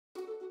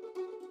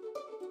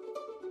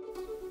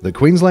the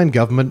Queensland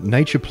Government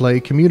Nature Play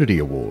Community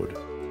Award.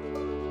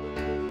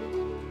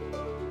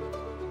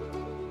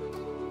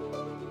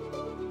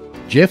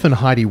 Jeff and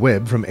Heidi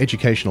Webb from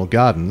Educational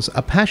Gardens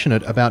are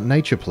passionate about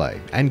nature play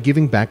and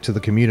giving back to the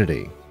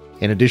community.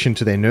 In addition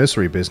to their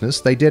nursery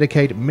business, they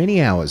dedicate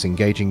many hours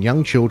engaging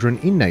young children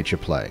in nature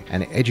play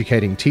and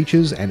educating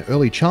teachers and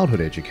early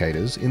childhood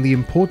educators in the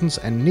importance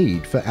and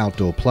need for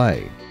outdoor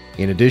play.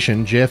 In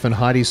addition, Jeff and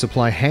Heidi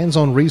supply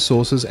hands-on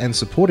resources and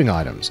supporting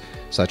items,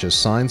 such as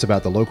signs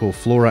about the local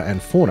flora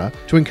and fauna,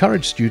 to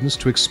encourage students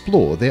to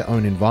explore their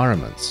own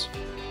environments.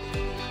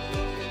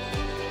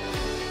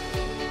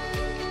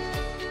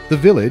 The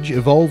village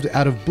evolved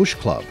out of Bush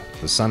Club,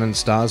 the Sun and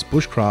Stars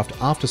bushcraft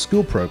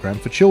after-school program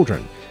for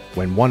children,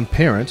 when one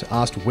parent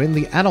asked when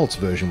the adults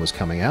version was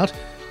coming out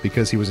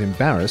because he was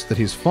embarrassed that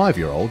his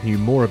 5-year-old knew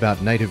more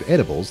about native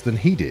edibles than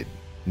he did.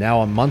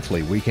 Now a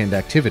monthly weekend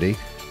activity,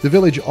 the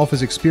village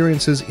offers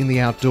experiences in the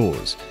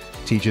outdoors,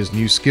 teaches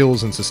new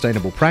skills and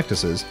sustainable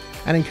practices,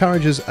 and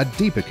encourages a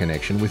deeper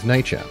connection with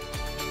nature.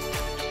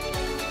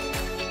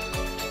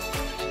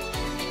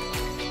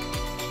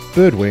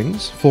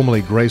 Birdwings,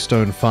 formerly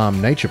Greystone Farm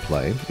Nature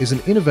Play, is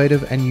an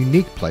innovative and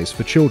unique place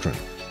for children,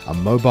 a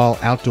mobile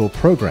outdoor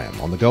program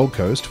on the Gold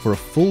Coast for a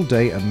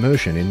full-day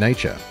immersion in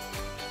nature.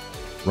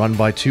 Run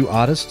by 2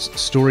 artists,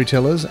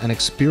 storytellers, and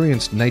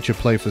experienced nature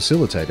play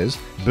facilitators,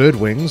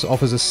 Birdwings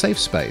offers a safe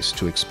space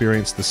to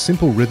experience the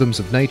simple rhythms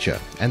of nature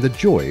and the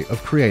joy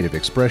of creative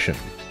expression.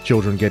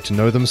 Children get to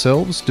know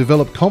themselves,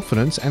 develop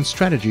confidence and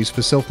strategies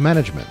for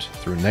self-management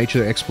through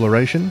nature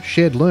exploration,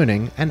 shared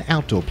learning, and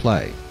outdoor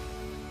play.